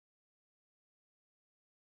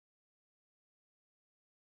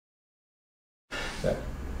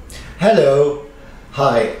Hello,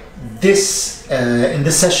 hi. In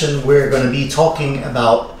this session we're going to be talking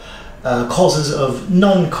about causes of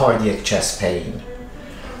non-cardiac chest pain.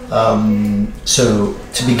 So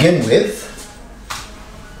to begin with,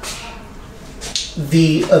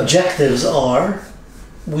 the objectives are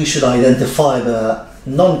we should identify the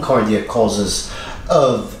non-cardiac causes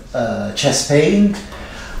of chest pain,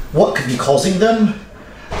 what could be causing them,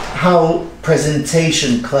 how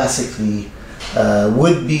presentation classically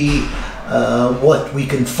would be, what we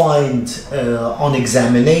can find on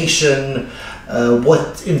examination,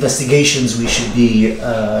 what investigations we should be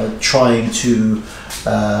trying to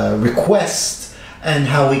request, and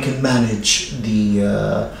how we can manage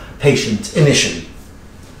the patient initially.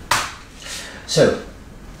 So,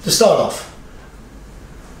 to start off,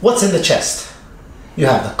 what's in the chest? You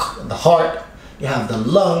have the heart, you have the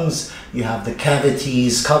lungs, you have the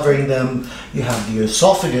cavities covering them, you have the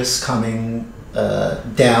esophagus coming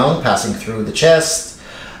down, passing through the chest,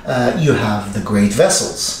 you have the great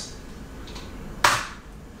vessels.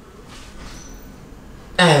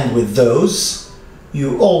 And with those,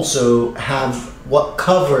 you also have what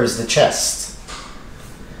covers the chest.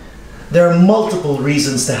 There are multiple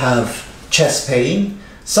reasons to have chest pain,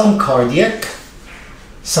 some cardiac,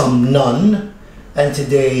 some none, and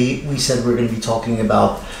today we said we're going to be talking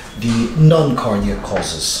about the non-cardiac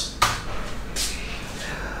causes.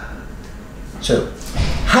 So,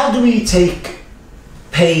 how do we take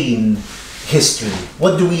pain history?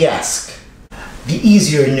 What do we ask? The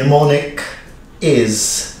easier mnemonic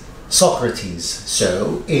is Socrates.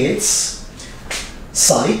 So, it's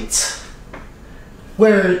sight.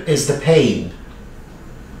 Where is the pain?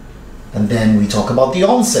 And then we talk about the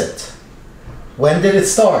onset. When did it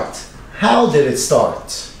start? How did it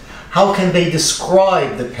start? How can they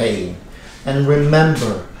describe the pain? And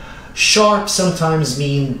remember, sharp sometimes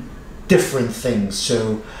mean different things,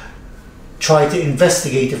 so try to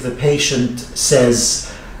investigate if the patient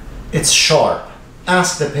says it's sharp.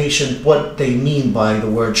 Ask the patient what they mean by the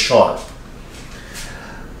word sharp.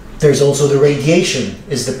 There's also the radiation.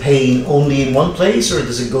 Is the pain only in one place or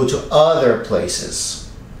does it go to other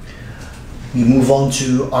places? We move on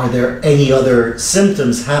to, are there any other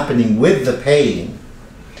symptoms happening with the pain?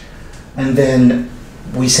 And then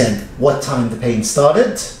we said what time the pain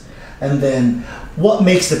started, and then what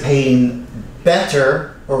makes the pain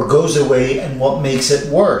better or goes away and what makes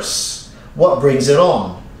it worse, what brings it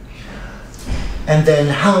on. And then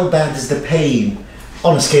how bad is the pain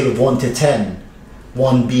on a scale of 1 to 10,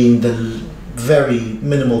 1 being the very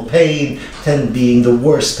minimal pain, 10 being the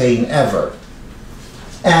worst pain ever.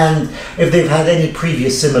 And if they've had any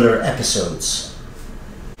previous similar episodes.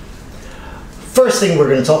 First thing we're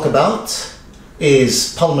going to talk about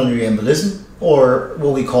is pulmonary embolism, or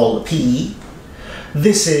what we call PE.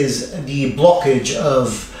 This is the blockage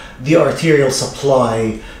of the arterial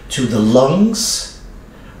supply to the lungs.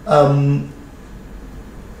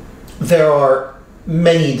 There are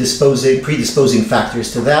many predisposing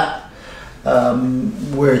factors to that.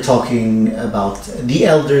 We're talking about the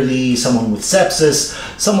elderly, someone with sepsis,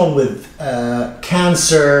 someone with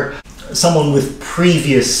cancer, someone with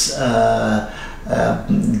previous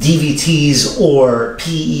DVTs or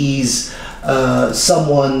PEs,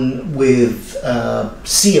 someone with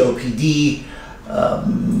COPD.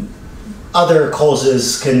 Other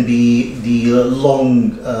causes can be the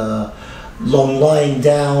long lying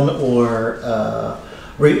down or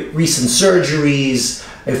recent surgeries,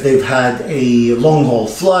 if they've had a long-haul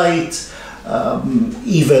flight,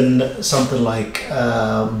 even something like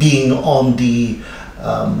being on the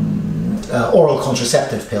oral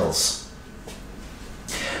contraceptive pills.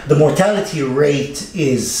 The mortality rate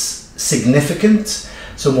is significant.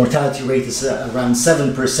 So mortality rate is around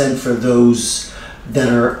 7% for those that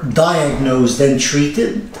are diagnosed and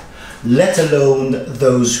treated, let alone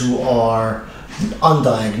those who are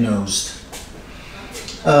undiagnosed.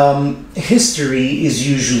 History is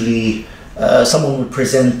usually someone would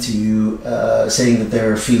present to you saying that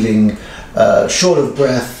they're feeling short of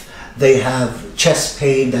breath, they have chest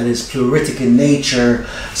pain that is pleuritic in nature,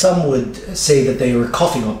 some would say that they were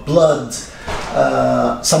coughing up blood,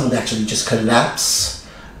 some would actually just collapse,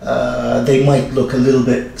 they might look a little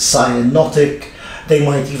bit cyanotic, they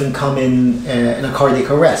might even come in a cardiac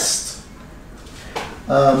arrest.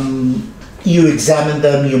 You examine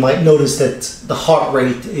them, you might notice that the heart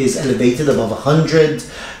rate is elevated above 100,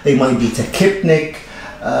 they might be tachypnic,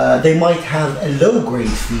 they might have a low-grade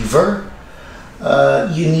fever.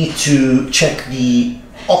 You need to check the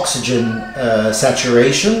oxygen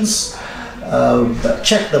saturations,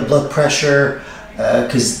 check the blood pressure,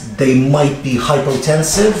 because they might be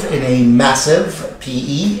hypotensive in a massive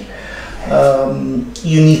PE.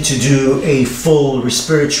 You need to do a full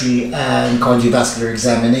respiratory and cardiovascular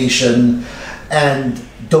examination, and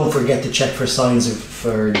don't forget to check for signs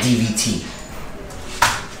for DVT.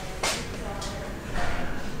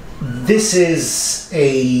 This is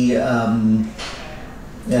an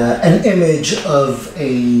image of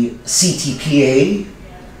a CTPA,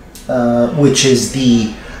 which is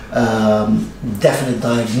the definite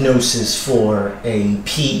diagnosis for a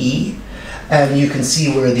PE, and you can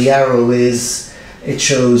see where the arrow is. It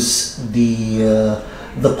shows the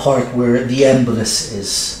part where the embolus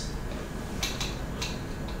is.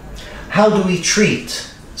 How do we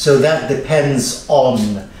treat? So that depends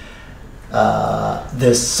on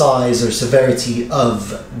the size or severity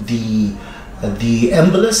of the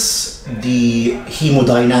embolus, the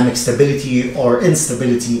hemodynamic stability or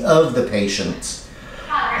instability of the patient.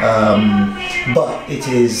 But it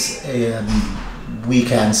is, we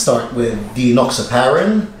can start with the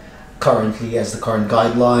enoxaparin, currently as the current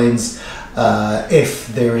guidelines. If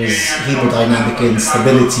there is hemodynamic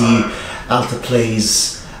instability,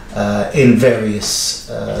 alteplase in various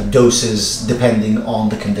doses depending on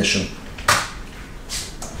the condition.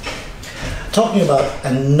 Talking about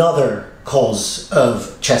another cause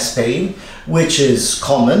of chest pain, which is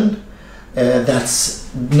common, that's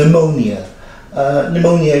pneumonia.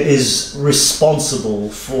 Pneumonia is responsible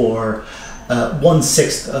for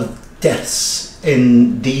 1/6 of deaths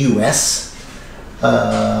in the US.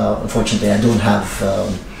 Unfortunately, I don't have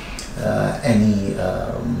any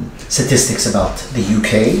statistics about the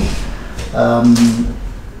UK.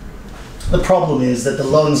 The problem is that the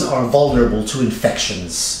lungs are vulnerable to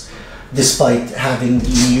infections, despite having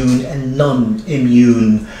the immune and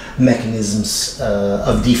non-immune mechanisms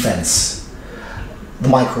of defense. The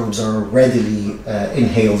microbes are readily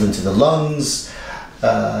inhaled into the lungs.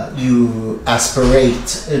 You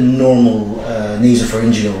aspirate normal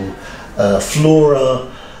nasopharyngeal flora,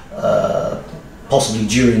 possibly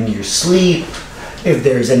during your sleep. If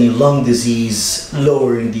there's any lung disease,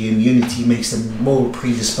 lowering the immunity makes them more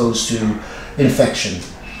predisposed to infection.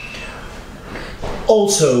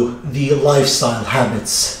 Also, the lifestyle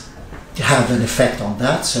habits have an effect on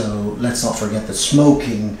that, so let's not forget that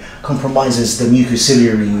smoking compromises the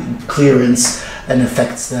mucociliary clearance and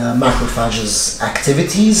affects the macrophages'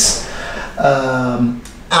 activities.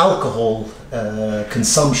 Alcohol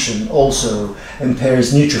consumption also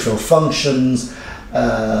impairs neutrophil functions,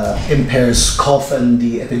 impairs cough and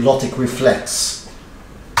the epiglottic reflex.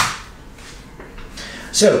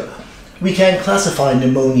 So, we can classify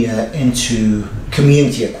pneumonia into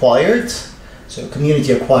community acquired. So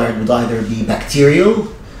community acquired would either be bacterial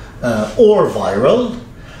or viral.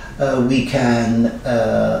 We can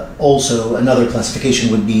also, another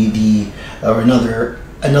classification would be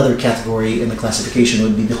another category in the classification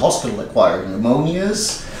would be the hospital acquired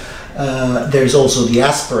pneumonias. There's also the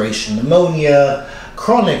aspiration pneumonia,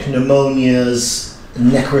 chronic pneumonias,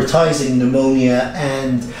 necrotizing pneumonia,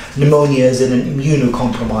 and pneumonias in an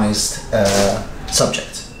immunocompromised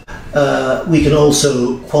subject. We can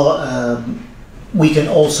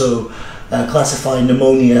also classify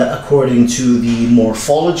pneumonia according to the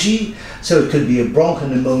morphology. So it could be a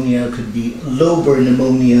bronchopneumonia, it could be lobar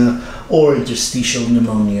pneumonia, or interstitial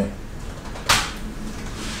pneumonia.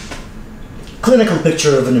 Clinical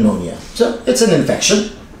picture of a pneumonia. So it's an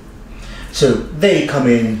infection. So they come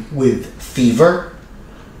in with fever,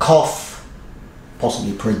 cough,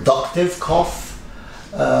 possibly productive cough.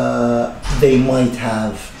 They might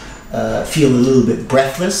have feel a little bit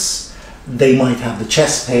breathless. They might have the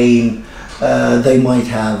chest pain. They might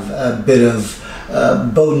have a bit of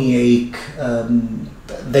bony ache.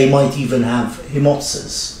 They might even have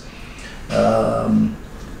hemolysis.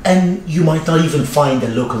 And you might not even find a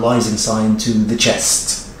localizing sign to the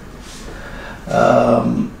chest.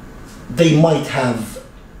 They might have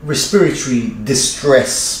respiratory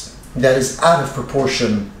distress that is out of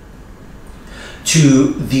proportion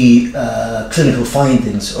to the clinical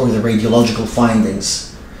findings or the radiological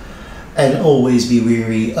findings. And always be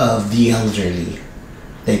wary of the elderly.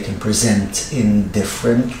 They can present in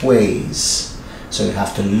different ways, so you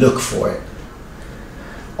have to look for it.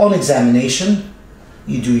 On examination,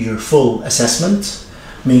 you do your full assessment.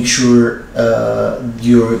 Make sure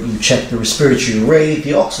you check the respiratory rate,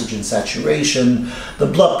 the oxygen saturation, the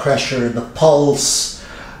blood pressure, the pulse.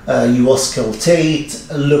 You auscultate,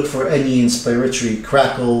 look for any inspiratory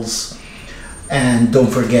crackles, and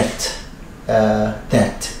don't forget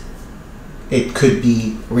that it could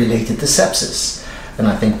be related to sepsis. And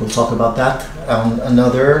I think we'll talk about that on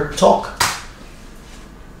another talk.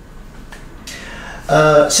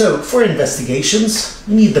 So for investigations,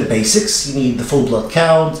 you need the basics. You need the full blood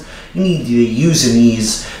count, you need to use an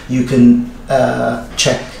ease. You can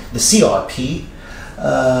check the CRP.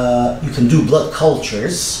 You can do blood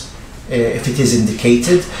cultures if it is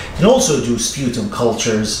indicated. You can also do sputum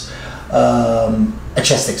cultures. A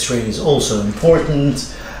chest x-ray is also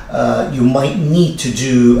important. You might need to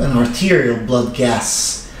do an arterial blood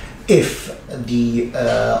gas if the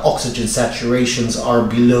oxygen saturations are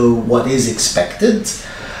below what is expected.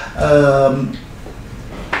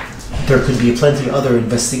 There could be plenty of other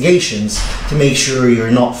investigations to make sure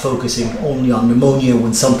you're not focusing only on pneumonia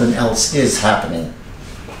when something else is happening.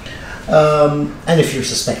 And if you're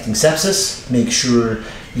suspecting sepsis, make sure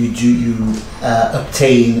you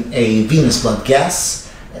obtain a venous blood gas,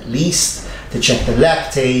 at least, to check the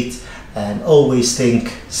lactate, and always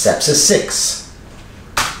think sepsis 6.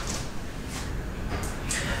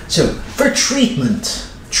 So for treatment,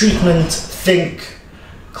 think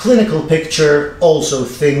clinical picture, also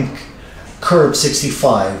think curve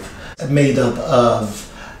 65, made up of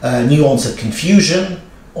new onset confusion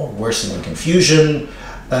or worsening confusion,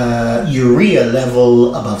 urea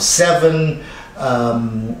level above 7,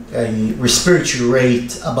 a respiratory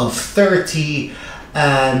rate above 30,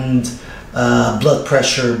 and blood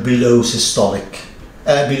pressure below systolic,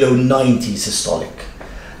 below 90 systolic,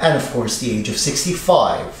 and of course the age of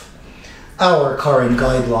 65. Our current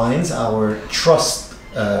guidelines, our trust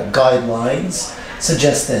guidelines,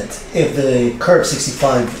 suggest that if the curve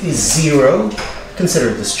 65 is 0,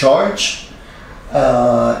 consider discharge.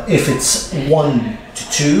 If it's 1 to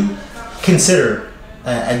 2, consider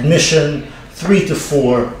admission. 3 to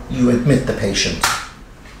 4, you admit the patient.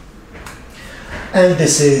 And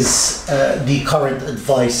this is the current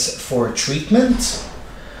advice for treatment.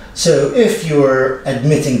 So if you're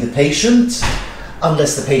admitting the patient,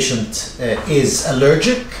 unless the patient is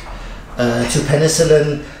allergic to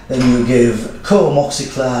penicillin, then you give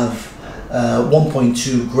coamoxiclav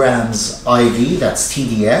 1.2 grams IV, that's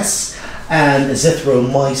TDS, and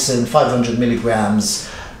azithromycin 500 milligrams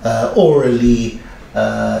orally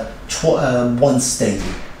once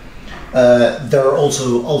daily. There are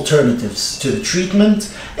also alternatives to the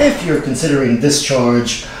treatment. If you're considering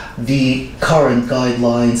discharge, the current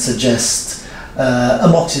guidelines suggest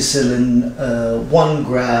amoxicillin 1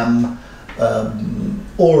 gram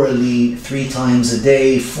orally 3 times a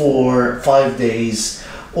day for 5 days,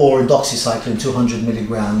 or doxycycline 200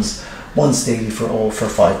 milligrams once daily for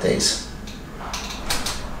 5 days.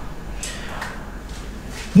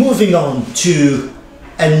 Moving on to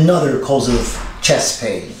another cause of chest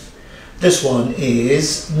pain. This one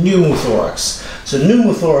is pneumothorax. So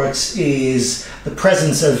pneumothorax is the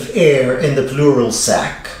presence of air in the pleural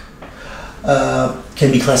sac.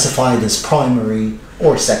 Can be classified as primary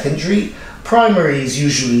or secondary. Primary is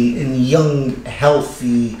usually in young,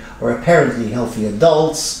 healthy, or apparently healthy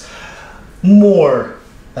adults. More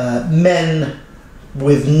men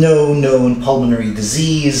with no known pulmonary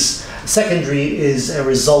disease. Secondary is a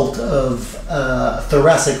result of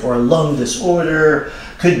thoracic or lung disorder.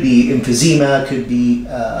 Could be emphysema, could be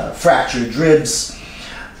fractured ribs.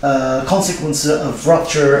 Consequence of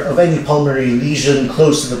rupture of any pulmonary lesion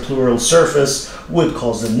close to the pleural surface would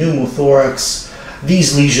cause the pneumothorax.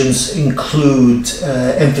 These lesions include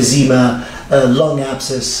emphysema, lung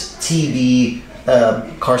abscess, TB,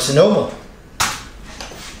 carcinoma.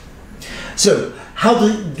 So, how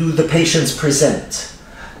do the patients present?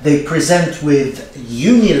 They present with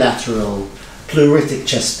unilateral pleuritic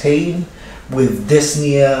chest pain, with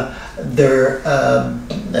dyspnea. Their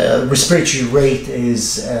respiratory rate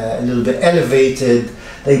is a little bit elevated.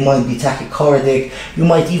 They might be tachycardic. You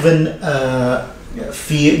might even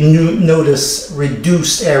notice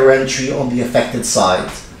reduced air entry on the affected side.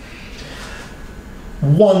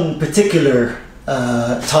 One particular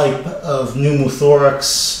type of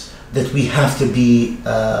pneumothorax that we have to be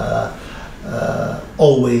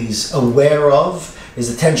always aware of is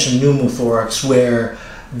the tension pneumothorax, where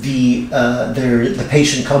the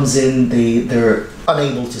patient comes in, they're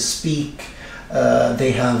unable to speak,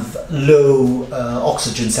 they have low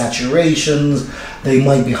oxygen saturations, they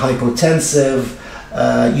might be hypotensive,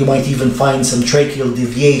 you might even find some tracheal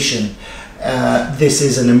deviation. This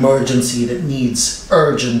is an emergency that needs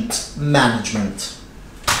urgent management.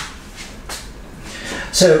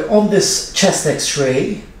 So on this chest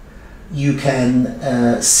x-ray, you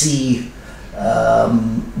can see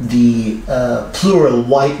the pleural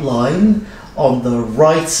white line on the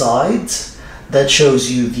right side that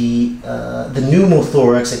shows you the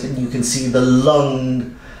pneumothorax, and you can see the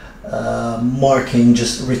lung marking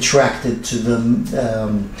just retracted to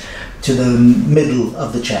the middle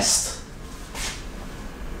of the chest.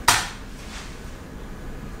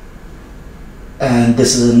 And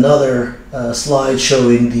this is another slide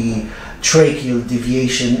showing the tracheal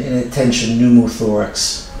deviation in attention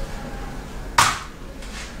pneumothorax.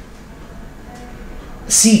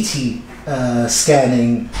 CT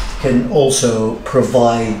scanning can also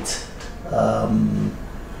provide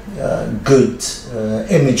good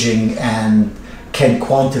imaging and can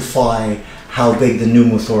quantify how big the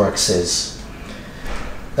pneumothorax is.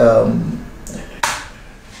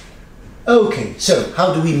 Okay, so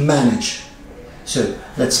how do we manage? So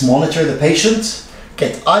let's monitor the patient,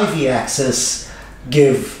 get IV access,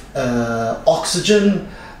 give oxygen,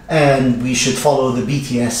 and we should follow the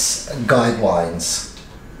BTS guidelines.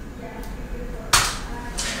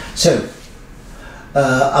 So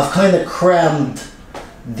I've kind of crammed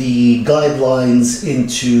the guidelines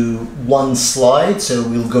into one slide, so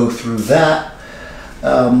we'll go through that.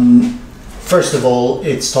 First of all,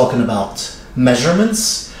 it's talking about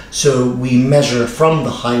measurements. So we measure from the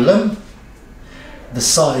hilum. The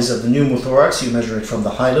size of the pneumothorax, you measure it from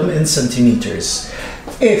the hilum in centimeters.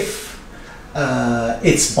 If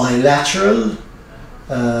it's bilateral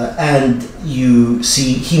and you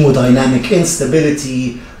see hemodynamic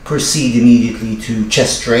instability, proceed immediately to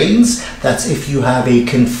chest drains. That's if you have a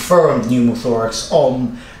confirmed pneumothorax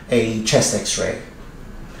on a chest x-ray.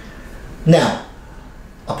 Now,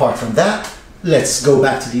 apart from that, let's go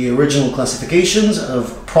back to the original classifications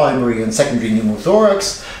of primary and secondary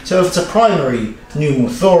pneumothorax. So if it's a primary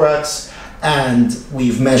pneumothorax and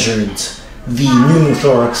we've measured the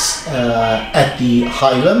pneumothorax at the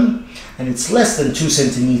hilum and it's less than 2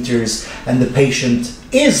 centimeters and the patient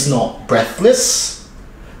is not breathless,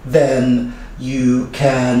 then you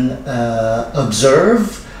can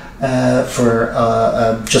observe for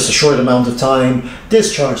just a short amount of time,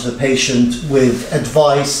 discharge the patient with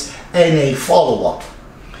advice and a follow-up.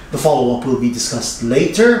 The follow-up will be discussed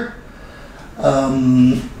later.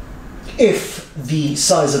 If the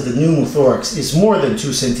size of the pneumothorax is more than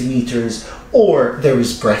 2 centimeters or there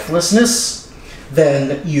is breathlessness,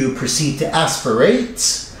 then you proceed to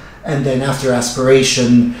aspirate, and then after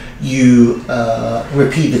aspiration you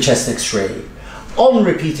repeat the chest x-ray. On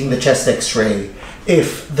repeating the chest x-ray,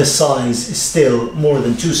 if the size is still more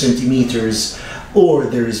than 2 centimeters or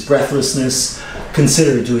there is breathlessness,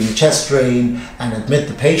 consider doing a chest drain and admit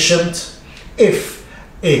the patient. If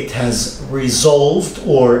it has resolved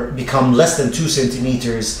or become less than 2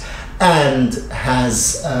 centimeters and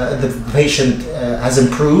has the patient has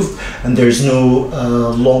improved and there's no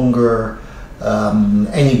longer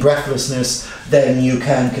any breathlessness, then you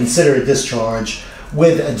can consider discharge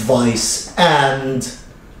with advice and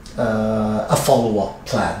a follow-up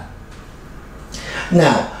plan.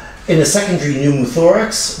 Now, in a secondary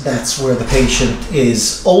pneumothorax, that's where the patient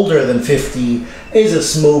is older than 50, is a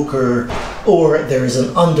smoker, or there is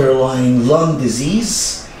an underlying lung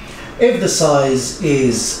disease. If the size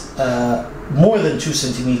is more than 2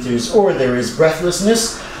 centimeters or there is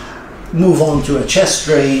breathlessness, move on to a chest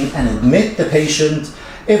drain and admit the patient.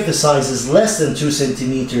 If the size is less than 2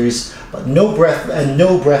 centimeters but no breath and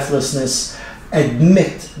no breathlessness,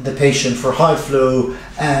 admit the patient for high flow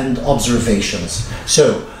and observations.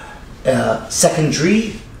 So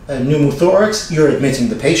secondary pneumothorax, you're admitting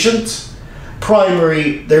the patient.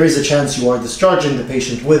 Primary, there is a chance you are discharging the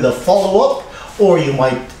patient with a follow-up, or you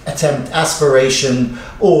might attempt aspiration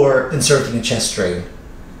or inserting a chest drain.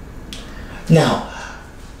 Now,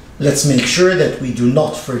 let's make sure that we do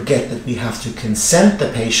not forget that we have to consent the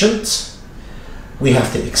patient. We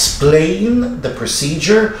have to explain the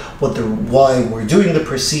procedure, why we're doing the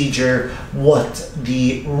procedure, what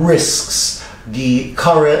the risks, the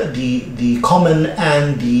common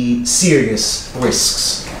and the serious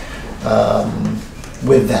risks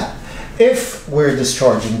with that. If we're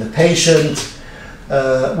discharging the patient,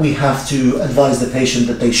 we have to advise the patient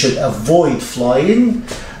that they should avoid flying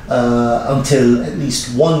until at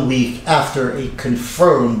least 1 week after a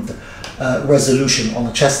confirmed resolution on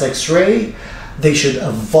a chest x-ray. They should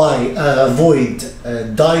avoid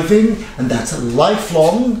diving, and that's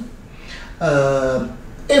lifelong.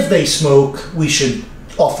 If they smoke, we should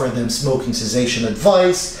offer them smoking cessation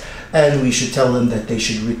advice, and we should tell them that they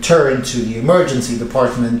should return to the emergency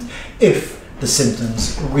department if the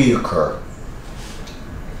symptoms reoccur.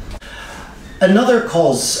 Another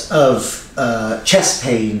cause of chest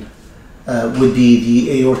pain would be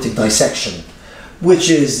the aortic dissection, which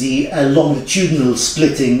is the longitudinal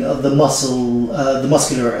splitting of the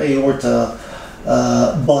muscular aorta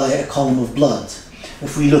by a column of blood.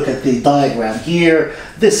 If we look at the diagram here,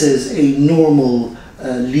 this is a normal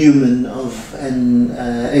lumen of an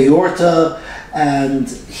aorta, and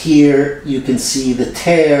here you can see the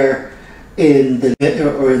tear in the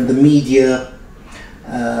media,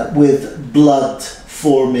 with blood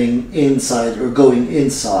forming inside or going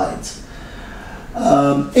inside.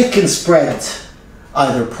 It can spread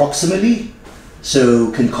either proximally,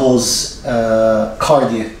 so can cause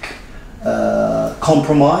cardiac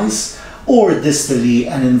compromise, or distally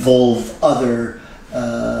and involve other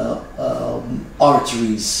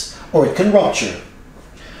arteries, or it can rupture.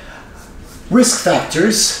 Risk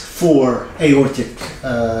factors for aortic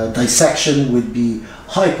dissection would be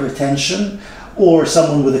hypertension, or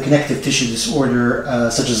someone with a connective tissue disorder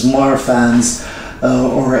such as Marfan's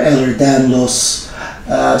or Ehlers-Danlos,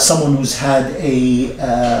 someone who's had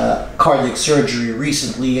a cardiac surgery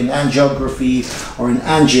recently, an angiography or an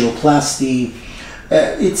angioplasty.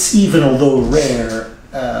 It's even, although rare,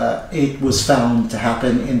 it was found to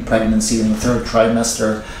happen in pregnancy in the 3rd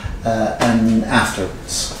trimester and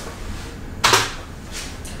afterwards.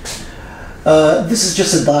 This is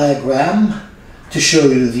just a diagram to show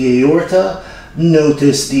you the aorta.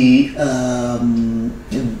 Notice from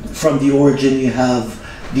the origin you have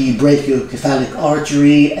the brachiocephalic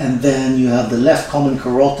artery, and then you have the left common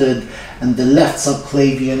carotid and the left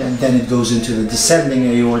subclavian, and then it goes into the descending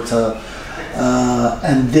aorta.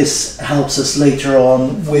 And this helps us later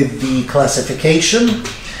on with the classification.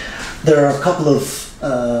 There are a couple of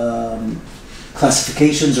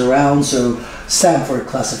classifications around. So Stanford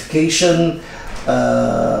classification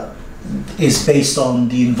is based on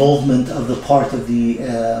the involvement of the part of the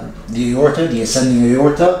aorta, the ascending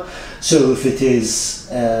aorta. So if it is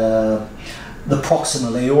the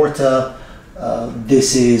proximal aorta,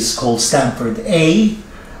 this is called Stanford A.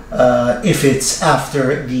 If it's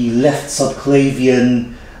after the left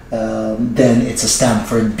subclavian, then it's a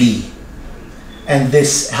Stanford B. And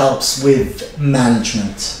this helps with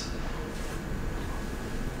management.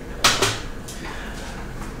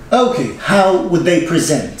 Okay, how would they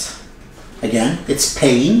present? Again, it's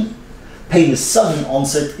pain. Pain is sudden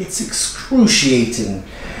onset, it's excruciating.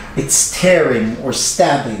 It's tearing or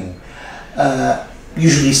stabbing.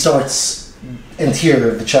 Usually starts anterior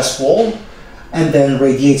of the chest wall and then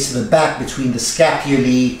radiates to the back between the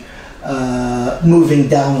scapulae, moving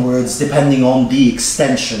downwards depending on the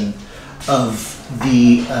extension of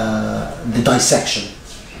the dissection.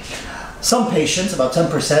 Some patients, about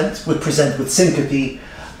 10%, would present with syncope,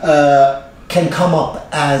 can come up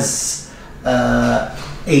as a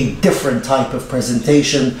different type of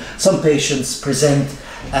presentation. Some patients present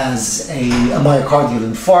as a myocardial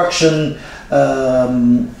infarction,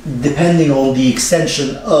 depending on the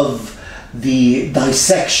extension of the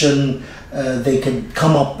dissection. They can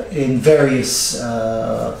come up in various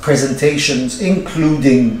presentations,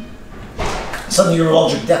 including some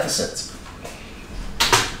neurologic deficits.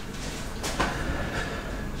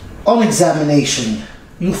 On examination,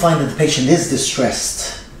 you'll find that the patient is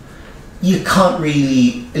distressed. You can't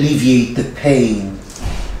really alleviate the pain.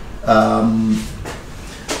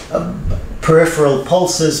 Peripheral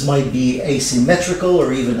pulses might be asymmetrical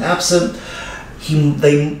or even absent.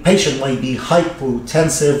 The patient might be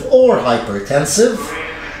hypotensive or hypertensive.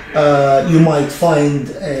 You might find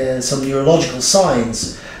some neurological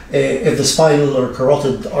signs if the spinal or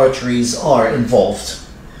carotid arteries are involved.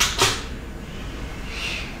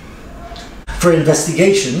 For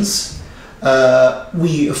investigations,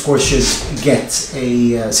 we of course should get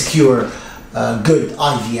a secure, good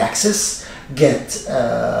IV access, get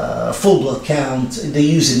full blood count. They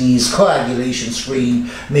use an EASE coagulation screen.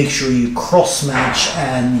 Make sure you cross-match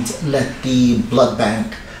and let the blood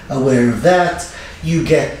bank aware of that. You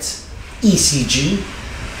get ECG.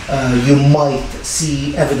 You might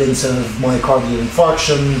see evidence of myocardial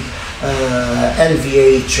infarction,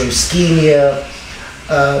 LVH or ischemia.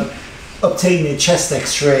 Obtain a chest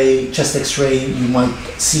X-ray. Chest X-ray, you might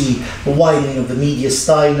see the widening of the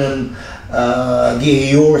mediastinum,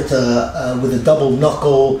 the aorta with a double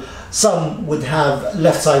knuckle. Some would have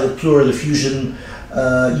left-sided pleural effusion.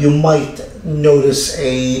 You might notice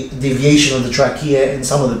a deviation of the trachea in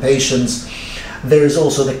some of the patients. There is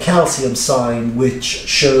also the calcium sign, which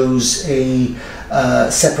shows a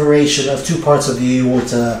separation of two parts of the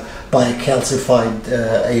aorta by a calcified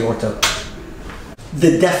aorta.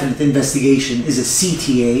 The definite investigation is a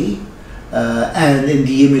CTA, and in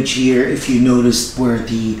the image here, if you noticed where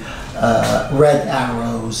the red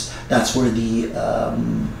arrows, that's where the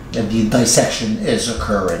dissection is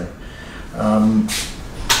occurring.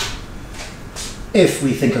 If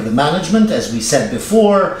we think of the management, as we said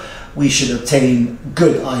before, we should obtain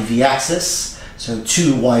good IV access, so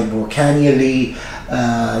 2 wide-bore cannulae,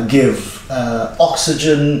 give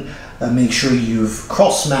oxygen, make sure you've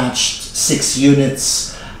cross-matched 6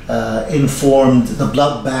 units, informed the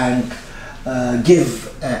blood bank, give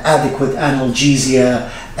adequate analgesia,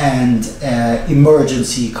 and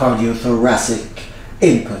emergency cardiothoracic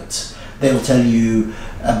input. They'll tell you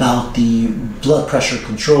about the blood pressure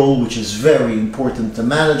control, which is very important to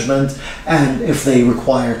management, and if they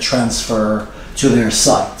require transfer to their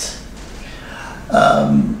site.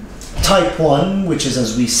 Type 1, which is,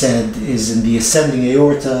 as we said, is in the ascending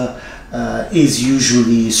aorta, is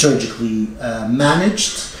usually surgically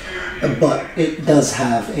managed, but it does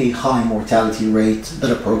have a high mortality rate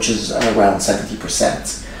that approaches around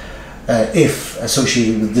 70% if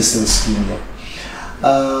associated with distal ischemia.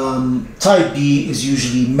 Type B is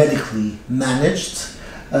usually medically managed,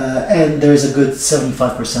 and there's a good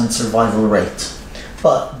 75% survival rate,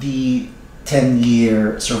 but the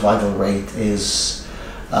 10-year survival rate is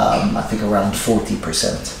I think around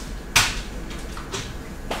 40%.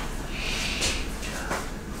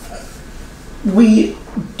 We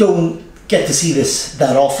don't get to see this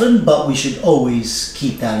that often, but we should always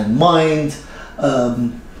keep that in mind.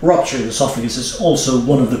 Ruptured esophagus is also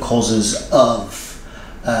one of the causes of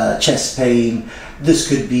chest pain. This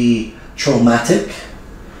could be traumatic,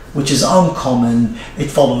 which is uncommon. It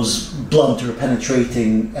follows blunt or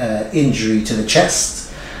penetrating injury to the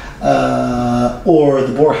chest, or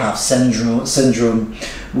the Borhaft syndrome,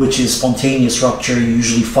 which is spontaneous rupture. You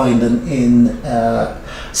usually find them in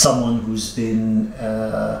someone who's been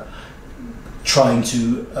trying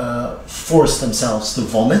to force themselves to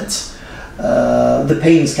vomit. The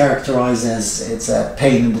pain is characterized as it's a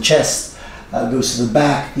pain in the chest, goes to the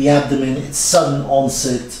back, the abdomen, it's sudden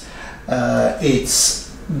onset, it's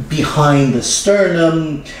behind the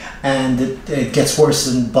sternum, and it gets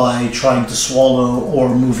worsened by trying to swallow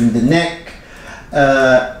or moving the neck,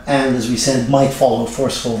 and as we said, might follow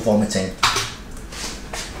forceful vomiting.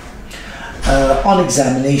 On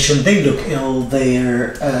examination, they look ill,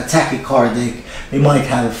 they're tachycardic, they might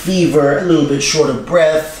have a fever, a little bit short of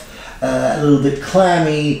breath, a little bit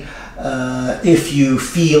clammy. If you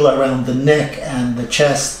feel around the neck and the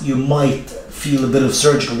chest, you might feel a bit of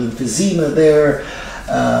surgical emphysema there.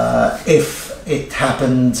 If it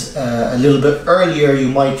happened a little bit earlier, you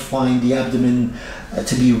might find the abdomen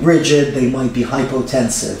to be rigid, they might be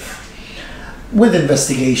hypotensive. With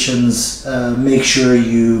investigations, make sure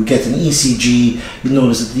you get an ECG. You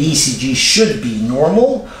notice that the ECG should be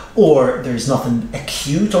normal, or there's nothing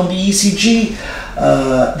acute on the ECG.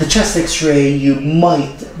 The chest X-ray, you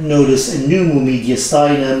might notice a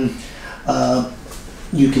pneumomediastinum.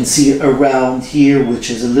 You can see it around here, which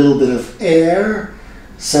is a little bit of air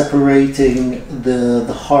separating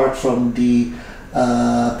the heart from the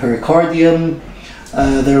pericardium.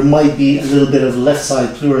 There might be a little bit of left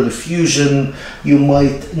side pleural effusion. You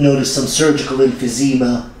might notice some surgical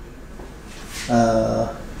emphysema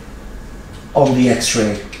on the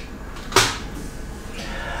X-ray.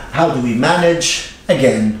 How do we manage?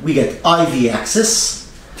 Again, we get IV access.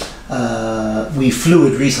 We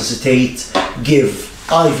fluid resuscitate, give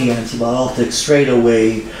IV antibiotics straight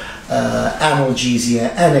away,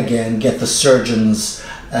 analgesia, and again get the surgeons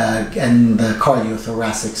and the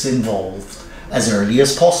cardiothoracics involved as early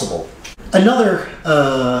as possible. Another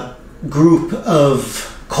group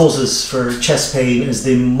of causes for chest pain is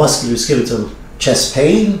the musculoskeletal chest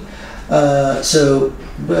pain.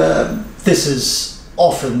 This is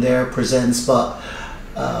often there, presents, but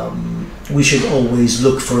we should always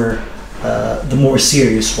look for the more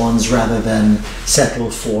serious ones rather than settle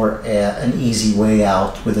for an easy way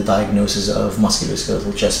out with a diagnosis of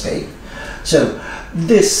musculoskeletal chest pain. So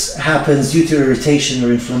this happens due to irritation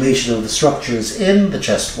or inflammation of the structures in the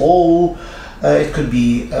chest wall. It could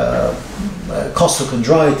be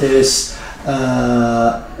costochondritis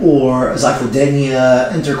or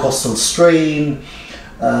xiphodynia, intercostal strain,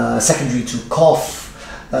 secondary to cough,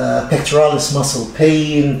 pectoralis muscle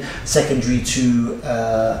pain, secondary to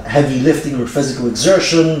heavy lifting or physical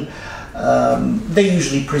exertion. They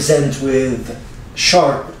usually present with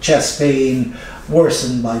sharp chest pain,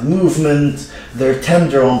 worsened by movement. They're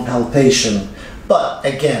tender on palpation, but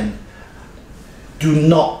again, do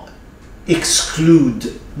not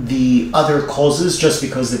exclude the other causes just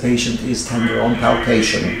because the patient is tender on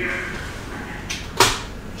palpation.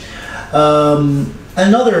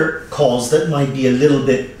 Another cause that might be a little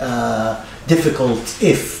bit difficult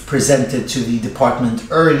if presented to the department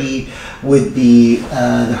early would be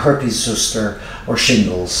the herpes zoster or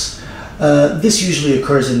shingles. This usually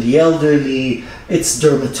occurs in the elderly. It's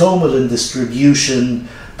dermatomal in distribution.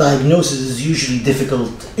 Diagnosis is usually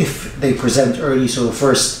difficult if they present early, so the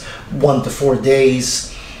first 1 to 4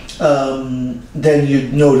 days. Then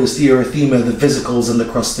you'd notice the erythema, the vesicles, and the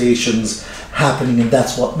crustaceans happening, and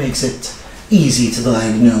that's what makes it easy to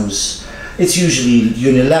diagnose. It's usually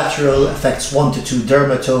unilateral, affects 1 to 2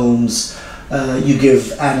 dermatomes, You give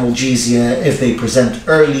analgesia if they present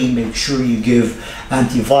early. Make sure you give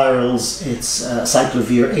antivirals. It's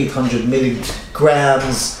cyclovir 800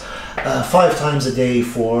 milligrams 5 times a day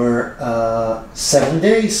for 7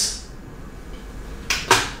 days.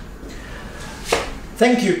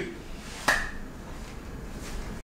 Thank you.